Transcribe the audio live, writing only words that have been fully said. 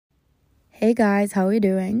Hey guys, how are you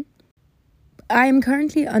doing? I am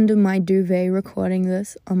currently under my duvet recording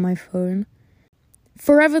this on my phone.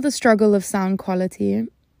 Forever the struggle of sound quality.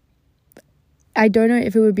 I don't know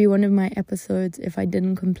if it would be one of my episodes if I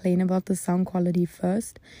didn't complain about the sound quality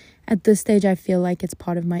first. At this stage, I feel like it's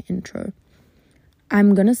part of my intro.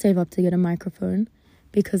 I'm gonna save up to get a microphone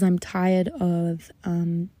because I'm tired of,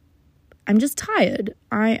 I'm just tired.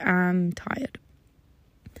 I am tired.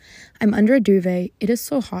 I'm under a duvet. It is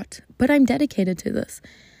so hot, but I'm dedicated to this.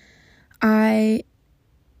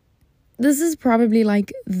 This is probably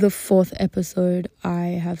like the 4th episode I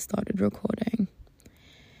have started recording.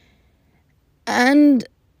 And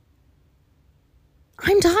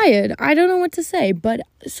I'm tired. I don't know what to say. But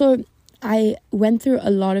so I went through a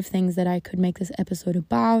lot of things that I could make this episode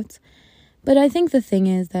about. But I think the thing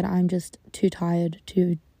is that I'm just too tired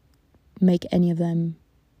to make any of them.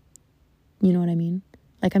 You know what I mean?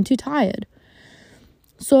 Like, I'm too tired.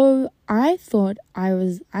 So I thought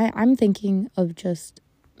I'm thinking of just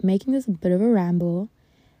making this a bit of a ramble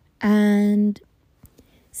and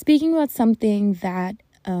speaking about something that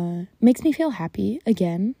makes me feel happy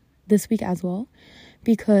again this week as well,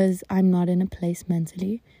 because I'm not in a place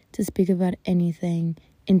mentally to speak about anything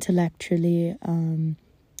intellectually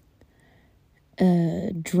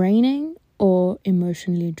draining or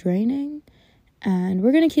emotionally draining, and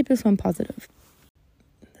we're going to keep this one positive.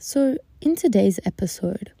 So in today's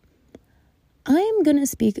episode, I am going to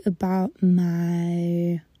speak about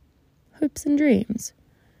my hopes and dreams,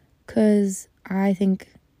 because I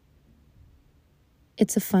think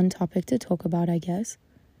it's a fun topic to talk about, I guess.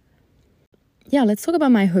 Yeah, let's talk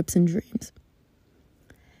about my hopes and dreams.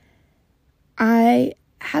 I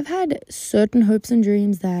have had certain hopes and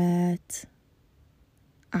dreams that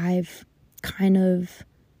I've kind of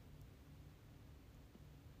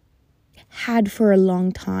had for a long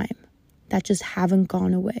time that just haven't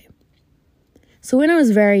gone away. So when I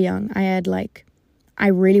was very young, I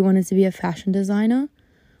really wanted to be a fashion designer,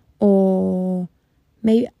 or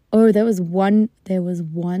there was one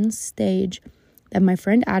stage that my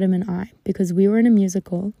friend Adam and I, because we were in a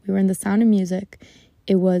musical, we were in The Sound of Music,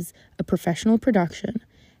 it was a professional production,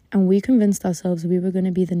 and we convinced ourselves we were going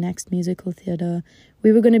to be the next musical theater.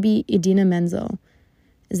 We were going to be Idina Menzel.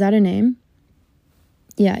 Is that her name?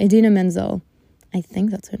 Yeah, Idina Menzel. I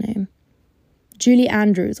think that's her name. Julie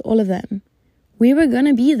Andrews, all of them. We were going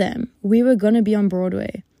to be them. We were going to be on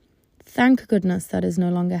Broadway. Thank goodness that is no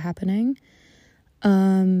longer happening.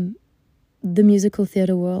 The musical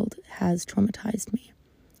theater world has traumatized me.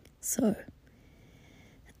 So,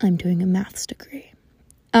 I'm doing a maths degree.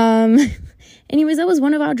 Anyways, that was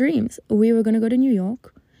one of our dreams. We were going to go to New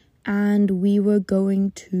York, and we were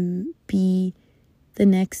going to be the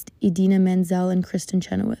next Idina Menzel and Kristen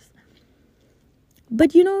Chenoweth.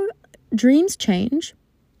 But dreams change.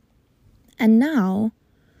 And now,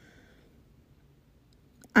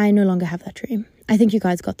 I no longer have that dream. I think you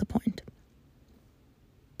guys got the point.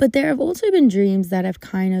 But there have also been dreams that have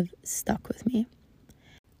kind of stuck with me.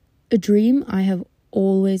 A dream I have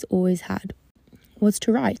always had was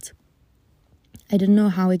to write. I didn't know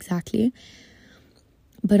how exactly,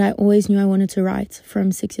 but I always knew I wanted to write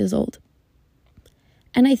from 6 years old.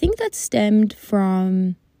 And I think that stemmed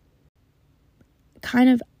from kind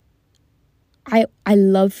of, I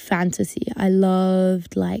love fantasy. I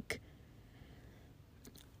loved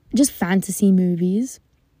just fantasy movies,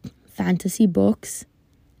 fantasy books.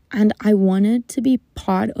 And I wanted to be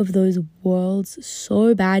part of those worlds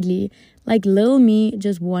so badly. Like, little me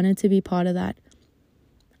just wanted to be part of that.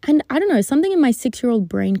 And I don't know, something in my 6-year-old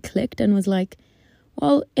brain clicked and was like,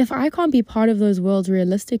 well, if I can't be part of those worlds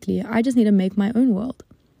realistically, I just need to make my own world.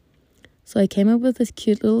 So I came up with this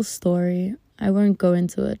cute little story. I won't go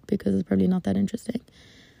into it because it's probably not that interesting.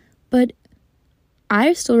 But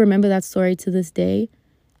I still remember that story to this day.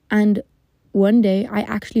 And one day, I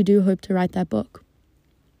actually do hope to write that book.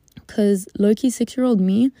 Because low-key 6-year-old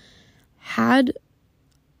me had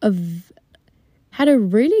a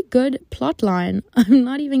really good plot line. I'm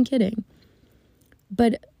not even kidding.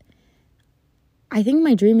 But I think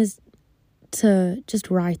my dream is to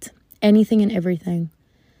just write anything and everything.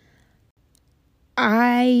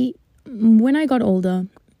 When I got older,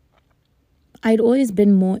 I'd always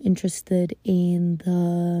been more interested in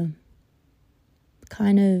the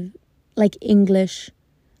kind of like English.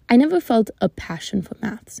 I never felt a passion for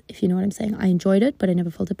maths, if you know what I'm saying. I enjoyed it, but I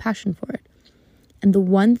never felt a passion for it. And the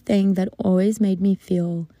one thing that always made me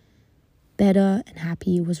feel better and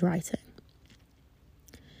happy was writing.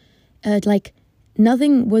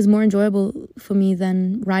 Nothing was more enjoyable for me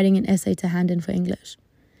than writing an essay to hand in for English.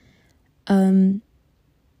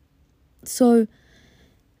 So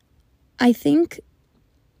I think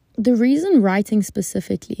the reason writing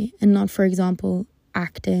specifically and not, for example,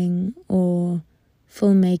 acting or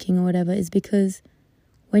filmmaking or whatever is because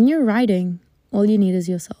when you're writing, all you need is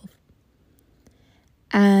yourself.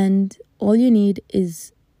 And all you need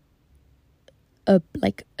is a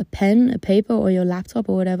pen, a paper, or your laptop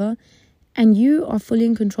or whatever, and you are fully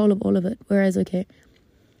in control of all of it. Whereas, okay,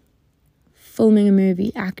 filming a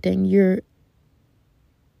movie, acting, you're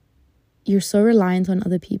so reliant on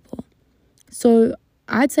other people. So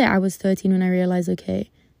I'd say I was 13 when I realized, okay,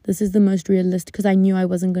 this is the most realistic, because I knew I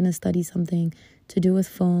wasn't going to study something to do with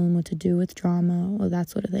film or to do with drama or that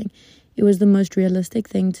sort of thing. It was the most realistic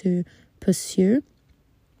thing to pursue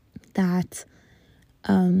that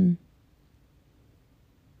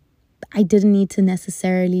I didn't need to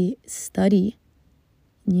necessarily study.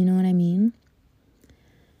 You know what I mean?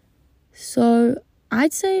 So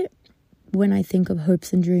I'd say when I think of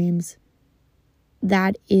hopes and dreams,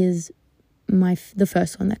 that is the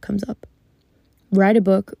first one that comes up. Write a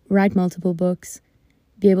book, write multiple books,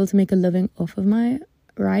 be able to make a living off of my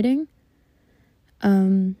writing.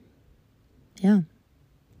 Yeah.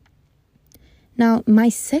 Now, my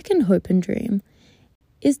second hope and dream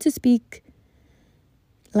is to speak,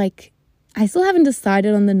 I still haven't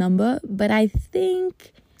decided on the number, but I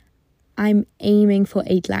think I'm aiming for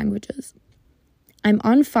 8 languages. I'm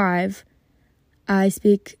on 5. I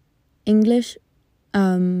speak English,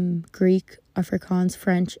 Greek, Afrikaans,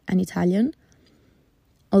 French, and Italian.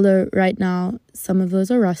 Although right now, some of those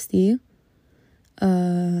are rusty,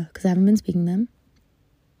 because I haven't been speaking them.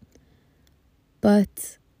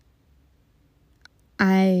 But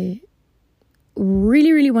I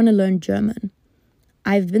really, really want to learn German.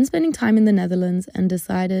 I've been spending time in the Netherlands and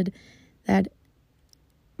decided that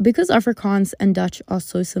because Afrikaans and Dutch are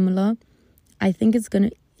so similar, I think it's going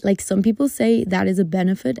to, some people say that is a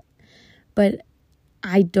benefit, but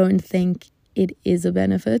I don't think it is a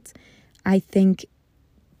benefit. I think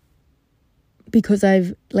because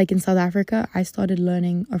in South Africa, I started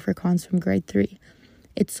learning Afrikaans from grade 3.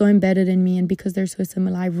 It's so embedded in me, and because they're so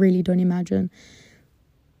similar, I really don't imagine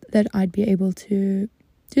that I'd be able to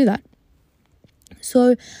do that.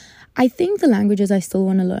 So I think the languages I still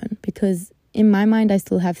want to learn, because in my mind I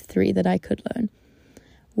still have 3 that I could learn,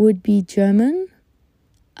 would be German,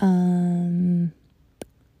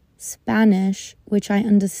 Spanish, which I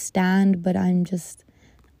understand, but I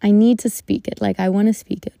need to speak it. I want to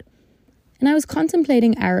speak it. And I was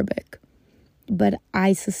contemplating Arabic, but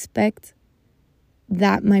I suspect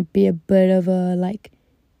that might be a bit of a,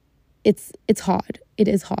 it's hard. It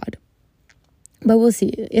is hard. But we'll see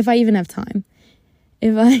if I even have time.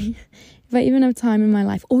 If I even have time in my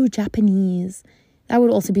life. Oh, Japanese. That would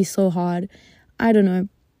also be so hard. I don't know.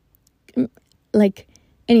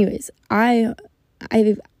 Anyways, I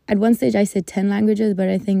at one stage I said 10 languages, but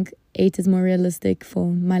I think 8 is more realistic for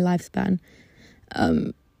my lifespan.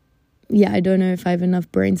 I don't know if I have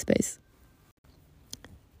enough brain space.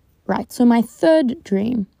 Right, so my third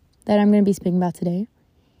dream that I'm going to be speaking about today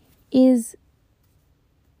is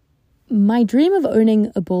my dream of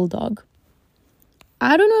owning a bulldog.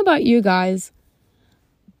 I don't know about you guys,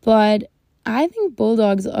 but I think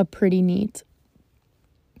bulldogs are pretty neat.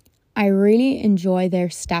 I really enjoy their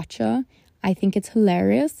stature. I think it's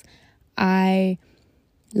hilarious. I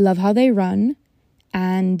love how they run.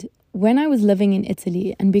 And when I was living in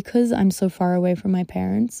Italy, and because I'm so far away from my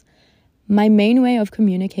parents, my main way of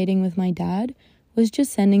communicating with my dad was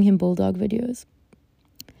just sending him bulldog videos.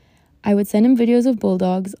 I would send him videos of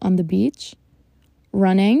bulldogs on the beach,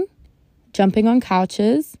 running, jumping on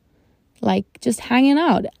couches, just hanging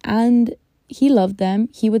out. And he loved them.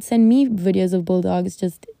 He would send me videos of bulldogs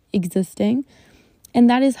just existing. And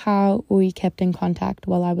that is how we kept in contact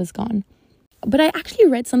while I was gone. But I actually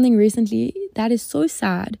read something recently that is so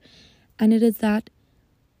sad. And it is that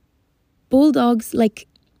bulldogs,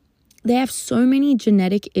 they have so many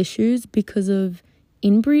genetic issues because of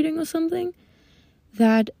inbreeding or something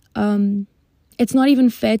that it's not even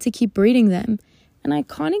fair to keep breeding them. And I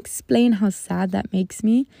can't explain how sad that makes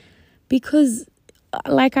me, because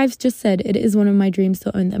like I've just said, it is one of my dreams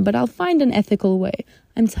to own them, but I'll find an ethical way.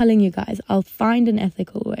 I'm telling you guys, I'll find an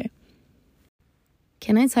ethical way.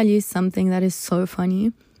 Can I tell you something that is so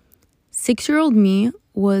funny? 6-year-old me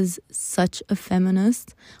was such a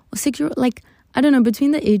feminist. Or 6-year-old, I don't know,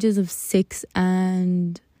 between the ages of 6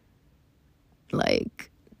 and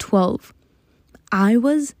 12, I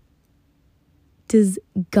was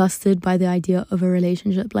disgusted by the idea of a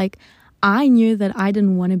relationship. I knew that I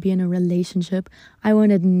didn't want to be in a relationship. I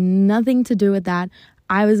wanted nothing to do with that.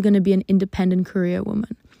 I was going to be an independent career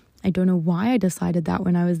woman. I don't know why I decided that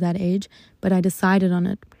when I was that age, but I decided on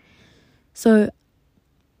it. So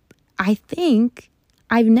I think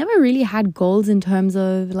I've never really had goals in terms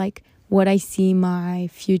of like what I see my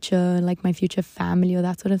future, like my future family or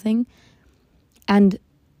that sort of thing. And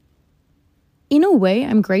in a way,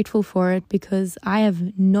 I'm grateful for it because I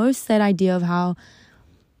have no set idea of how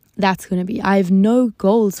that's going to be. I have no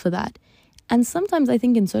goals for that. And sometimes I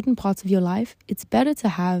think in certain parts of your life, it's better to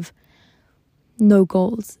have no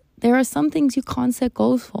goals. There are some things you can't set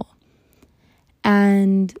goals for.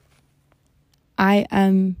 And I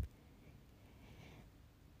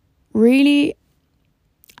really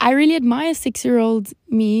admire 6-year-old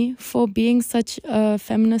me for being such a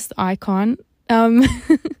feminist icon. And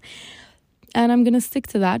I'm going to stick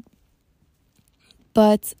to that.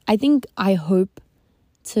 But I hope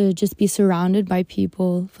to just be surrounded by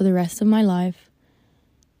people for the rest of my life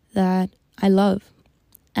that I love.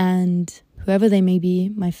 And whoever they may be,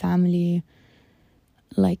 my family,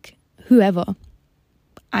 like whoever,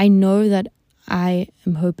 I know that I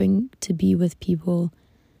am hoping to be with people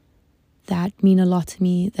that mean a lot to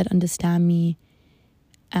me, that understand me.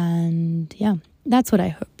 And yeah, that's what I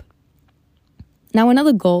hope. Now,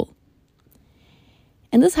 another goal.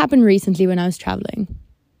 And this happened recently when I was traveling.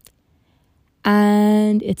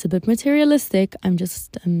 And it's a bit materialistic. I'm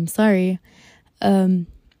sorry.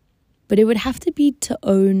 But it would have to be to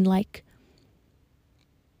own like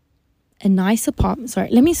a nice apartment. Sorry,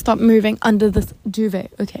 let me stop moving under this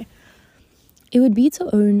duvet. Okay. It would be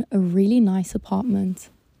to own a really nice apartment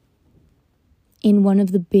in one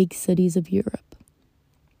of the big cities of Europe.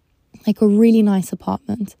 Like a really nice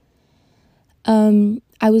apartment.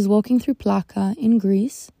 I was walking through Plaka in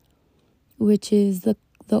Greece, which is the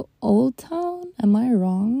old town. Am I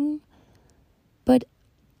wrong? But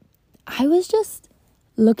I was just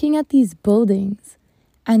looking at these buildings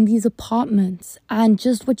and these apartments and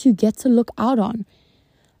just what you get to look out on.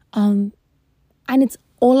 And it's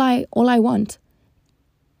all I want.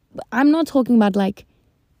 I'm not talking about like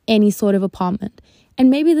any sort of apartment. And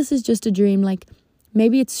maybe this is just a dream. Like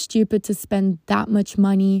maybe it's stupid to spend that much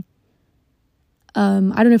money. I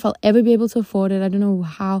don't know if I'll ever be able to afford it. I don't know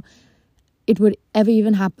how it would ever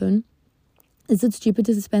even happen. Is it stupid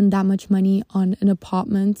to spend that much money on an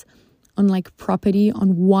apartment, on like property,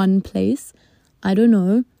 on one place? I don't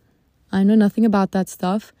know. I know nothing about that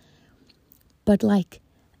stuff. But like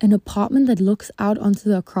an apartment that looks out onto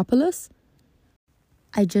the Acropolis,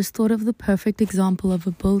 I just thought of the perfect example of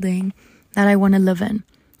a building that I want to live in.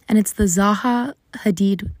 And it's the Zaha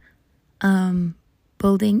Hadid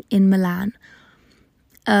building in Milan.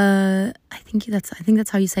 I think that's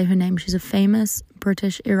how you say her name. She's a famous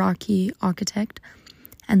British Iraqi architect,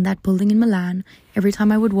 and that building in Milan, every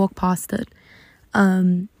time I would walk past it,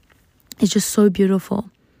 it's just so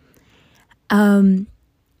beautiful. And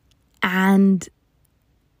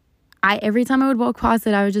every time I would walk past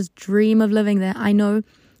it, I would just dream of living there. I know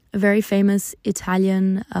a very famous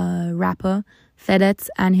Italian rapper, Fedez,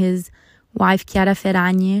 and his wife Chiara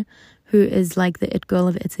Ferragni, who is like the it girl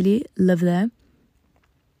of Italy, live there.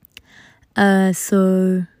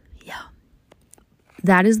 So yeah,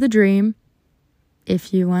 that is the dream.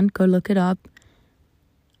 If you want, go look it up.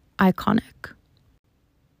 Iconic.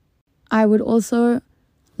 I would also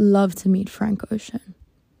love to meet Frank Ocean.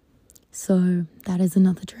 So that is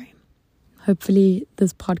another dream. Hopefully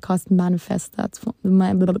this podcast manifests that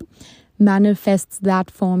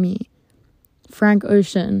for me. Frank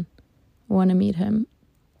Ocean, want to meet him.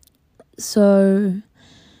 So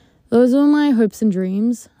those are my hopes and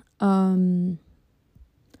dreams.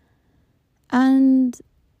 And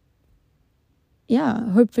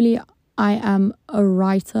yeah, hopefully I am a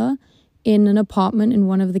writer in an apartment in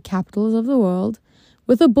one of the capitals of the world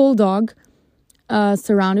with a bulldog,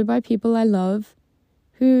 surrounded by people I love,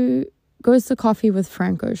 who goes to coffee with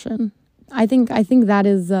Frank Ocean. I think that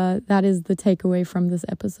is the takeaway from this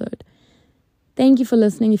episode. Thank you for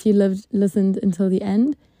listening if you listened until the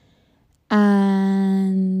end,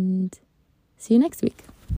 and see you next week.